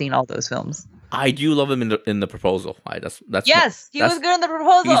have seen all those films. I do love him in the Proposal. Yes, he was good in the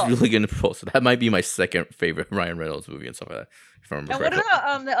Proposal. He's really good in the Proposal. That might be my second favorite Ryan Reynolds movie and stuff like that. If I remember correctly. And what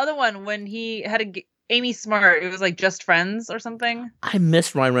about the other one when he had Amy Smart? It was like Just Friends or something. I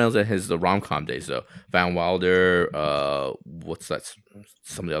miss Ryan Reynolds at the rom-com days though. Van Wilder. What's that?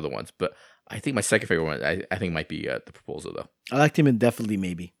 Some of the other ones, but I think my second favorite one. I think might be the Proposal though. I liked him in Definitely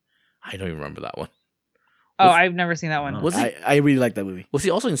Maybe. I don't even remember that one. I've never seen that one. I really like that movie. Was he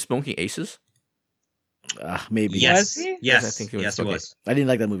also in Smoking Aces? Maybe. Yes. Was he? Yes. I think he he was. I didn't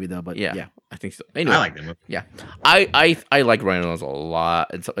like that movie though, but yeah. I think so. Anyway, I like that movie. Yeah, I like Ryan Reynolds a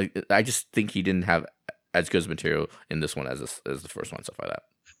lot, and so I just think he didn't have as good as material in this one as the first one, stuff like that.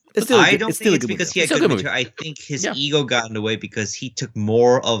 I don't think it's because he had good material. I think his ego got in the way because he took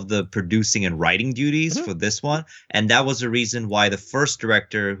more of the producing and writing duties for this one, and that was the reason why the first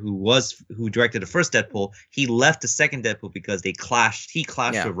director who directed the first Deadpool, he left the second Deadpool because they clashed. He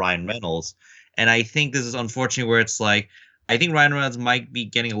clashed with Ryan Reynolds, and I think this is unfortunate where it's like I think Ryan Reynolds might be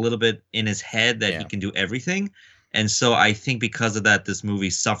getting a little bit in his head that he can do everything. And so I think because of that, this movie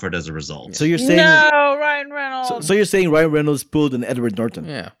suffered as a result. So you're saying no, Ryan Reynolds. So you're saying Ryan Reynolds pulled an Edward Norton?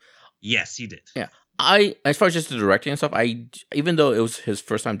 Yeah. Yes, he did. Yeah. As far as just the directing and stuff, even though it was his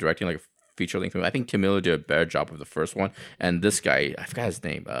first time directing like a feature-length film, I think Tim Miller did a better job with the first one. And this guy, I forgot his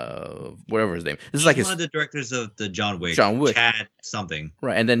name, whatever his name. This is like one of the directors of the John Wick. Chad something.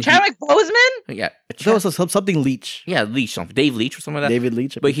 Right, and then Chadwick Boseman. Yeah, that was something Leach. Yeah, Leach, something. Dave Leach or something like that. David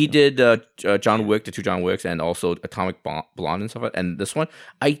Leach. But he did John Wick, the two John Wicks, and also Atomic Blonde and stuff like that. And this one,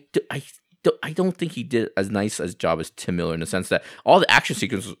 I don't think he did as nice a job as Tim Miller in the sense that all the action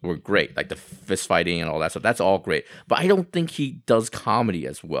sequences were great, like the fist fighting and all that stuff. That's all great, but I don't think he does comedy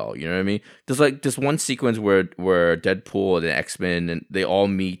as well. You know what I mean? There's like this one sequence where Deadpool and the X-Men and they all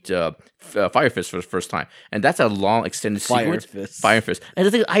meet Fire Fist for the first time, and that's a long extended sequence. Fire Fist. And the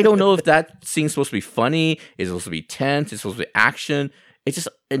thing, I don't know if that scene's supposed to be funny, is supposed to be tense, it's supposed to be action. It's just,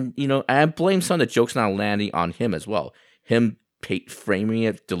 and I blame some of the jokes not landing on him as well. Him framing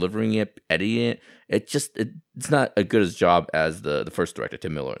it, delivering it, editing it. It's not as good a job as the first director,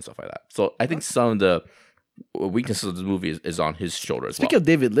 Tim Miller, and stuff like that. So I think some of the weaknesses of the movie is on his shoulders. Speaking of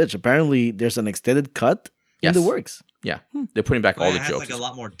David Lynch, apparently there's an extended cut in the works. Yeah, they're putting back all the jokes. It has like a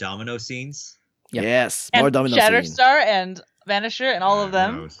lot more domino scenes. Yeah. Yes, and more domino scenes. Shatterstar and Vanisher and all of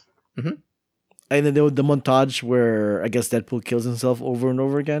them. Mm-hmm. And then there was the montage where I guess Deadpool kills himself over and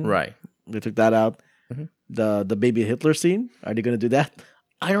over again. Right. They took that out. Mm-hmm. The baby Hitler scene. Are they going to do that?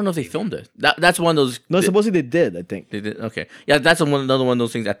 I don't know if they filmed it. That's one of those. No, supposedly they did. I think. They did. Okay, yeah, that's another one of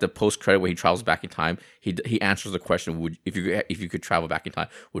those things at the post credit where he travels back in time. He answers the question: Would if you could travel back in time,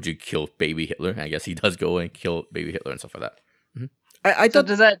 would you kill baby Hitler? And I guess he does go and kill baby Hitler and stuff like that. I So thought,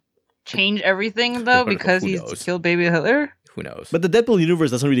 does that change everything though? Who Because knows? he's killed baby Hitler? Who knows? but the Deadpool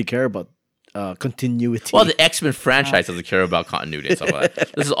universe doesn't really care about continuity. Well, the X-Men franchise doesn't care about continuity and stuff like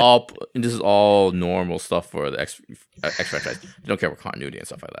that. This is all normal stuff for the X franchise. They don't care about continuity and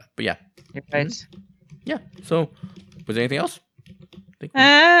stuff like that. But yeah, You're right. yeah. So, was there anything else? Think- covered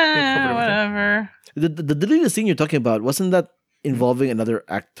everything. Whatever. the deleted scene you're talking about, wasn't that involving another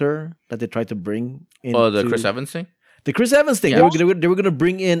actor that they tried to bring in? Oh, the Chris Evans thing. The Chris Evans thing. Yeah. They were gonna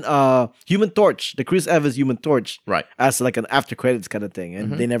bring in Human Torch, the Chris Evans Human Torch, Right. as like an after credits kind of thing,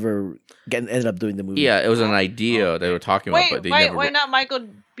 and they never ended up doing the movie. Yeah, it was an idea they were talking about, but they never. Why not Michael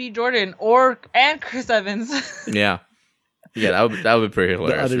B. Jordan and Chris Evans? Yeah, yeah, that would be pretty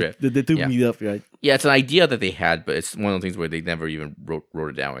hilarious. The two Yeah. meet up, right? Yeah, it's an idea that they had, but it's one of the things where they never even wrote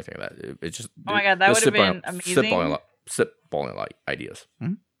it down or anything like that. It's just Oh my God, that they're would have been spitballing amazing. spitballing like ideas.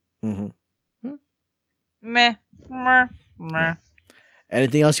 Mm-hmm. Meh. Meh. Meh.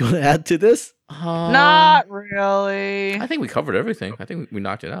 Anything else you want to add to this? Not really. I think we covered everything. I think we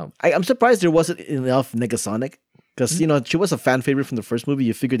knocked it out. I'm surprised there wasn't enough Negasonic, because she was a fan favorite from the first movie.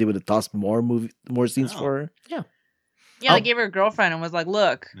 You figured they would have tossed more scenes for her. Yeah, Oh. they gave her a girlfriend and was like,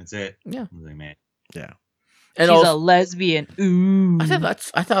 "Look, That's it. Yeah. I was like, man. Yeah. And she's a also, lesbian." Ooh.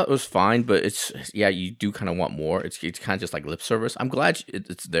 I thought it was fine, but you do kind of want more. It's kind of just like lip service. I'm glad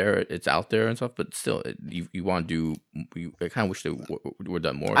it's there, it's out there and stuff, but still, you want to do. I kind of wish they were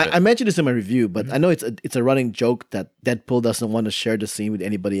done more. I mentioned this in my review, but I know it's a running joke that Deadpool doesn't want to share the scene with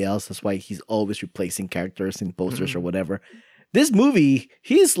anybody else. That's why he's always replacing characters in posters or whatever. This movie,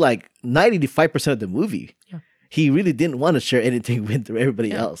 he's like 95% of the movie. Yeah. He really didn't want to share anything with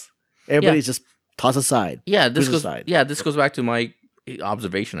everybody else. Everybody's just tossed aside. Yeah, this Push goes. aside. Yeah, this goes back to my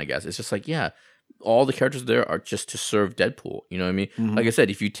observation. I guess it's just like all the characters there are just to serve Deadpool. You know what I mean? Mhm. Like I said,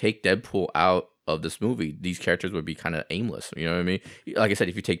 if you take Deadpool out of this movie, these characters would be kind of aimless. You know what I mean? Like I said,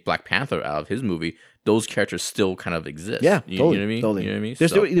 if you take Black Panther out of his movie, those characters still kind of exist. Yeah, you totally. know what I mean? Totally. You know what I mean?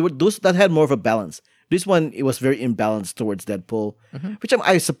 There's So- there were those that had more of a balance. This one, it was very imbalanced towards Deadpool, Mhm. which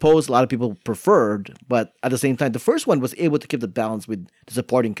I suppose a lot of people preferred. But at the same time, the first one was able to keep the balance with the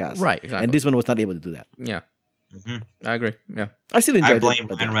supporting cast. Right, exactly. And this one was not able to do that. yeah, Mhm. I agree. Yeah. I still enjoyed I blame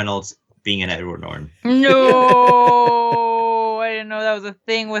it. Ryan Reynolds being an Edward Norton. No, I didn't know that was a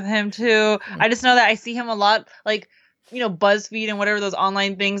thing with him too. I just know that I see him a lot, like BuzzFeed and whatever those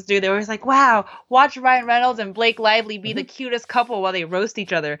online things do. They're always like, "Wow, watch Ryan Reynolds and Blake Lively be the cutest couple while they roast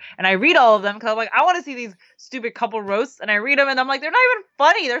each other." And I read all of them because I'm like, I want to see these stupid couple roasts. And I read them and I'm like, they're not even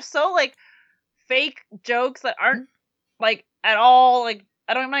funny. They're so like fake jokes that aren't like at all like.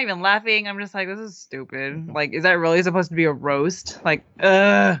 I'm not even laughing. I'm just like, this is stupid. Like, is that really supposed to be a roast? Like,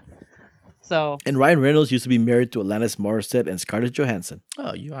 So And Ryan Reynolds used to be married to Alanis Morissette and Scarlett Johansson. Oh,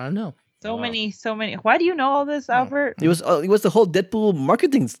 I don't know. so many. Why do you know all this, Albert? It was the whole Deadpool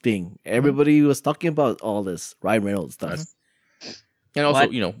marketing thing. Everybody was talking about all this Ryan Reynolds stuff. And also,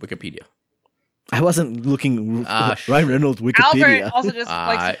 What? Wikipedia. I wasn't looking Ah, Ryan Reynolds Wikipedia. Albert also just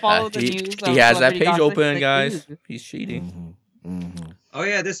likes to follow the news. He of has that celebrity page gossip. open, Like, guys. ooh. He's cheating. Oh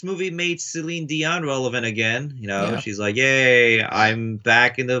yeah, this movie made Celine Dion relevant again. Yeah. She's like, "Yay, I'm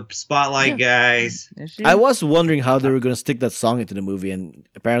back in the spotlight, guys." Is she? I was wondering how they were going to stick that song into the movie, and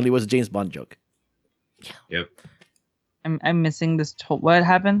apparently it was a James Bond joke. Yep. I'm missing this. What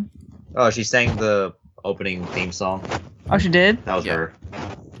happened? Oh, she sang the opening theme song. Oh, she did. That was Yeah. her.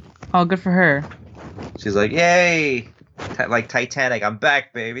 Oh, good for her. She's like, "Yay, like Titanic, I'm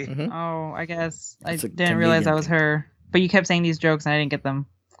back, baby." Mhm. Oh, I guess I It's a didn't realize that Canadian was thing. her. But you kept saying these jokes and I didn't get them.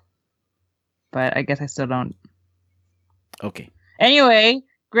 But I guess I still don't. Okay. Anyway,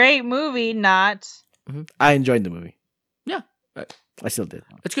 great movie. Not. I enjoyed the movie. Yeah. I still did.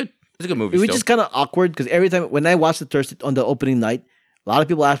 It's good. It's a good movie. It was still. just kind of awkward because every time when I watched it Thursday on the opening night, a lot of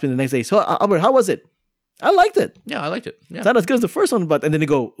people asked me the next day, "So Albert, how was it?" I liked it. Yeah, I liked it. Yeah. It's not as good as the first one, but and then they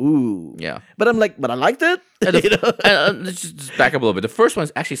go, "Ooh." Yeah. But I'm like, but I liked it. And the- You know? let's just back up a little bit. The first one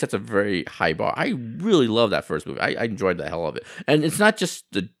actually sets a very high bar. I really love that first movie. I enjoyed the hell of it. And it's not just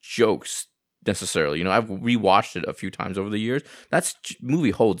the jokes necessarily. I've rewatched it a few times over the years. That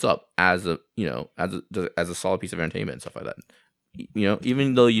movie holds up as a as a solid piece of entertainment and stuff like that.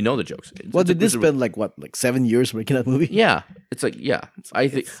 Even though the jokes. Well, It's did this a- spend like 7 years making that movie? Yeah, it's like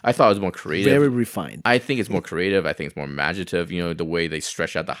I thought it was more creative. Very refined. I think it's more creative. I think it's more imaginative. The way they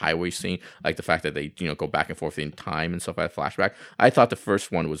stretch out the highway scene, like the fact that they go back and forth in time and stuff like that, flashback. I thought the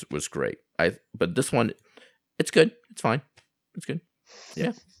first one was great. But this one, it's good. It's fine. It's good.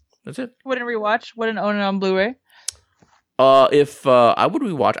 Yeah, that's it. Wouldn't rewatch. Wouldn't own it on Blu-ray. If I would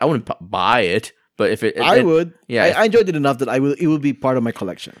rewatch, I wouldn't buy it. But if I would. Yeah, I enjoyed it enough that it would be part of my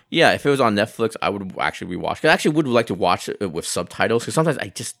collection. Yeah, if it was on Netflix, I would actually rewatch. 'Cause I actually would like to watch it with subtitles because sometimes I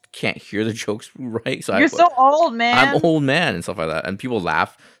just can't hear the jokes right. So You're so old, man. I'm an old man and stuff like that, and people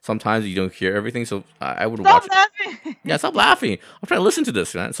laugh sometimes. You don't hear everything, so I would Stop watch. laughing. Yeah, stop laughing. I'm trying to listen to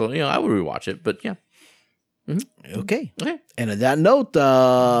this, man. So I would rewatch it. But yeah, Okay. okay, And on that note,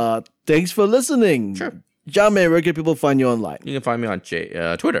 thanks for listening. sure. John May, where can people find you online? You can find me on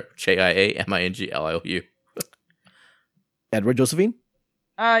Twitter, JIAMINGLIOU. Edward Josephine?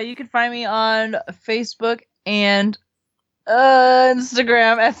 You can find me on Facebook and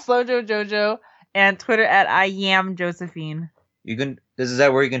Instagram at SlowJoJojo and Twitter at I am Josephine. This is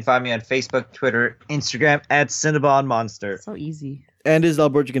where you can find me on Facebook, Twitter, Instagram at Cinnabon Monster. So easy. And this is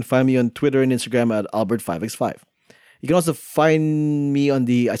Albert. You can find me on Twitter and Instagram at Albert5x5. You can also find me on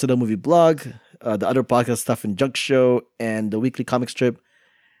the I Saw the Movie blog, the other podcast Stuff and Junk Show, and the weekly comic strip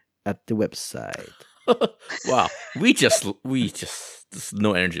at the website. Wow, we just there's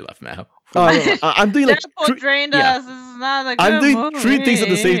no energy left, man. I'm doing like Deadpool drained yeah. us. This is not a good I'm doing movie. 3 things at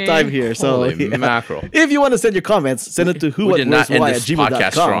the same time here. So Holy yeah. mackerel. If you want to send your comments, send it to We did not end this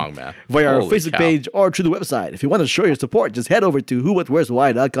podcast whowhatwhereswhy@gmail.com strong, man. via our Holy Facebook cow. page or through the website. If you want to show your support, just head over to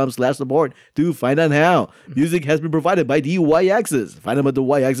whowhatwhereswhy.com/support to find out how. Music has been provided by the Y-Axis. Find them at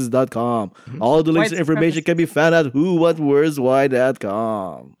theyAxis.com. All the links White and information can be found at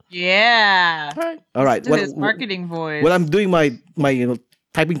whowhatwhereswhy.com. Yeah. All right. Do his marketing voice. When I'm doing my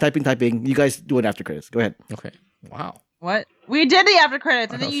typing, you guys do it after credits. Go ahead. Okay. Wow. What? We did the after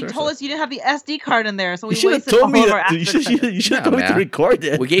credits, and Oh, then you seriously? told us you didn't have the SD card in there, so we You should have wasted all told me of our that. after You should credits. have told me to man. record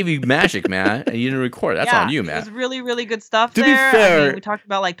it. We gave you magic, man, and you didn't record it. That's on you, It man. was really, really good stuff To be there. I fair- mean, we talked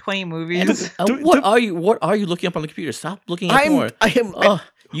about like 20 movies. What are you looking up on the computer? Stop looking at porn.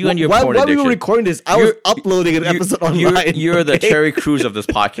 You and your while porn we were addiction. recording this, I was You're- uploading an episode online. You're the okay? Terry Crews of this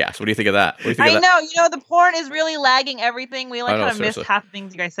podcast. What do you think of that? What do you think I of that? know, the porn is really lagging everything. We I like know, kind of missed seriously. half the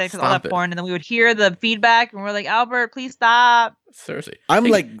things you guys said because all Stop that it. porn, and then we would hear the feedback, and we're like, Albert, please stop. Seriously. I'm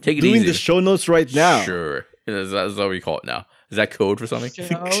Take- like take it doing easy. the show notes right now. Sure. Is that what you call it now? Is that code for something? Show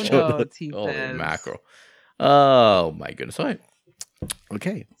Show notes, he Oh, says. mackerel. Oh, my goodness. All right.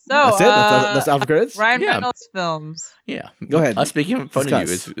 Okay, So, that's it. That's after credits. Ryan Yeah. Reynolds films. Yeah. Go ahead. Us speaking in front of you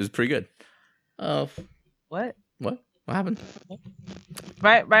Discuss. is pretty good. What? What? What happened?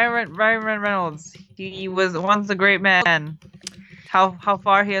 Ryan Reynolds. He was once a great man. How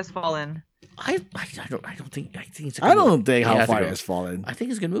far he has fallen. I don't think it's a good I don't movie. think Yeah, how it's a far good it has fallen. I think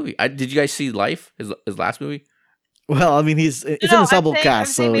it's a good movie. Did you guys see Life? His last movie? Well, I mean, it's an ensemble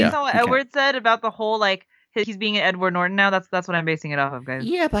cast, so based yeah. on what you can't. Edward said about the whole like he's being an Edward Norton now. That's what I'm basing it off of, guys.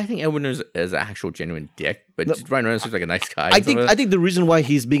 Yeah, but I think Edward is an actual genuine dick. But No, Ryan Reynolds seems like a nice guy. I think the reason why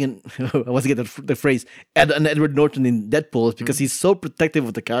he's being once again the phrase an Edward Norton in Deadpool is because he's so protective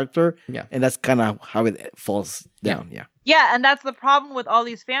of the character. Yeah. And that's kind of how it falls down. Yeah. Yeah, and that's the problem with all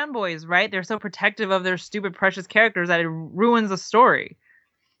these fanboys, right? They're so protective of their stupid, precious characters that it ruins the story.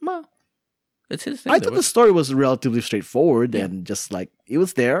 Well, it's his thing. I though. thought the story was relatively straightforward and just like it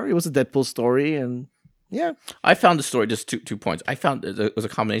was there. It was a Deadpool story, and yeah. I found the story just two points. I found it was a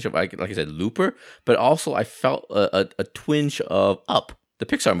combination of like I said, Looper, but also I felt a twinge of Up, the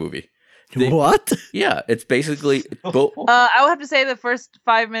Pixar movie. What? Yeah, it's basically both. I would have to say the first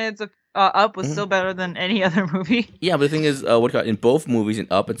 5 minutes of Up was still better than any other movie. Yeah, but the thing is, in both movies, in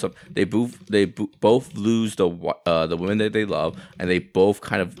Up and Up, they both lose the women that they love, and they both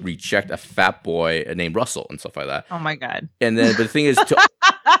kind of reject a fat boy named Russell and stuff like that. Oh my god! And then, but the thing is,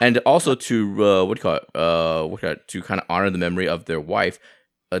 and also to to kind of honor the memory of their wife,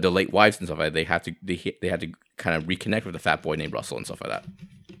 the late wives and stuff like that. They had to kind of reconnect with the fat boy named Russell and stuff like that.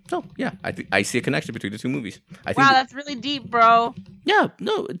 So yeah, I see a connection between the two movies. I think Wow, that's really deep, bro. yeah,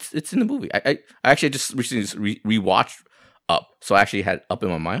 no, it's in the movie. I actually just recently rewatched Up, so I actually had Up in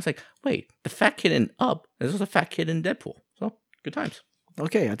my mind. I was like, wait, the fat kid in Up, there's also a fat kid in Deadpool. So good times.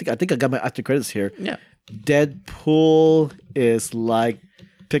 Okay, I think I got my after credits here. Yeah, Deadpool is like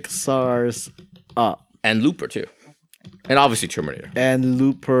Pixar's Up. and Looper too, and obviously Terminator. And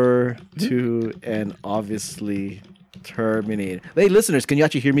Looper 2, and obviously Terminator. Hey, listeners, can you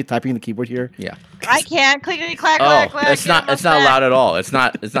actually hear me typing the keyboard here? Yeah. I can't clickety clack Oh, clack clack. it's not loud at all. It's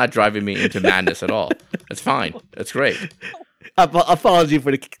not driving me into madness at all. It's fine. It's great. Apology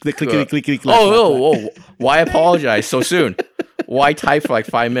for the clickety clickety clack. Oh! Why apologize so soon? Why type for like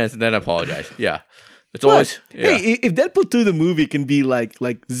 5 minutes and then apologize? Yeah. It's always Hey, if Deadpool 2 the movie can be like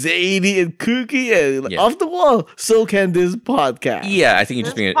zany and kooky and Yeah. off the wall, so can this podcast. Yeah, I think you're This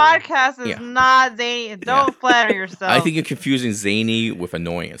just being. podcast is yeah. not zany. Don't flatter yourself. I think you're confusing zany with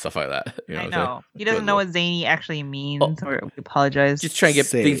annoying and stuff like that. You know I what I'm saying? know. He doesn't Good know lord. what zany actually means. Oh. Or we apologize. Just trying to get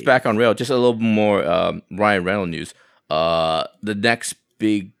things Say. back on rail. Just a little more Ryan Reynolds news. The next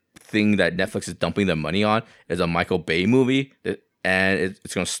big thing that Netflix is dumping their money on is a Michael Bay movie, and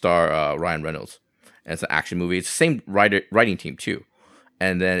it's going to star Ryan Reynolds. And it's an action movie. It's the same writing team too,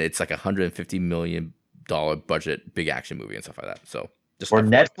 and then it's like $150 million budget, big action movie and stuff like that. So just For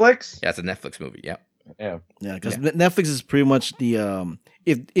Netflix? yeah, it's a Netflix movie. Yeah, Yeah. Yeah, because Netflix is pretty much the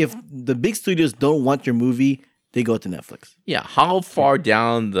if the big studios don't want your movie, they go to Netflix. yeah. How far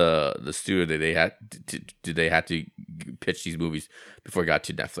down the studio did they have to pitch these movies before it got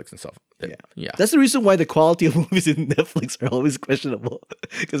to Netflix and stuff? Yeah. That's the reason why the quality of movies in Netflix are always questionable.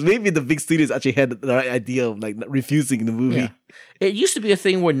 Because maybe the big studios actually had the right idea of like refusing the movie. Yeah. It used to be a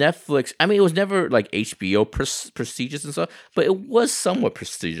thing where Netflix, I mean, it was never like HBO prestigious and stuff, but it was somewhat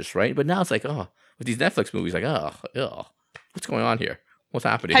prestigious, right? But now it's like, oh, with these Netflix movies, like, oh, what's going on here? What's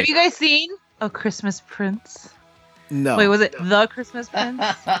happening? Have you guys seen A Christmas Prince? No, Wait, was it The Christmas Prince?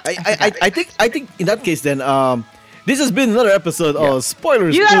 I think in that case then this has been another episode of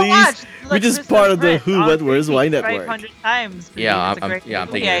Spoilers You gotta Please, watch The which is Christmas part of the Prince Who, on What, Where's, Why repeat Network. 500 times. Yeah, It's a great I'm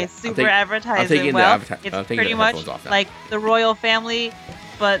movie. thinking- I I'm super taking- advertise taking it the well. adverti- It's I'm taking pretty the much headphones off now. like the royal family,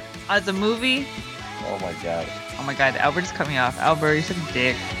 but as a movie. Oh my god. Oh my god, Albert is coming off. Albert, you're such a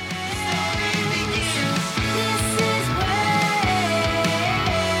dick.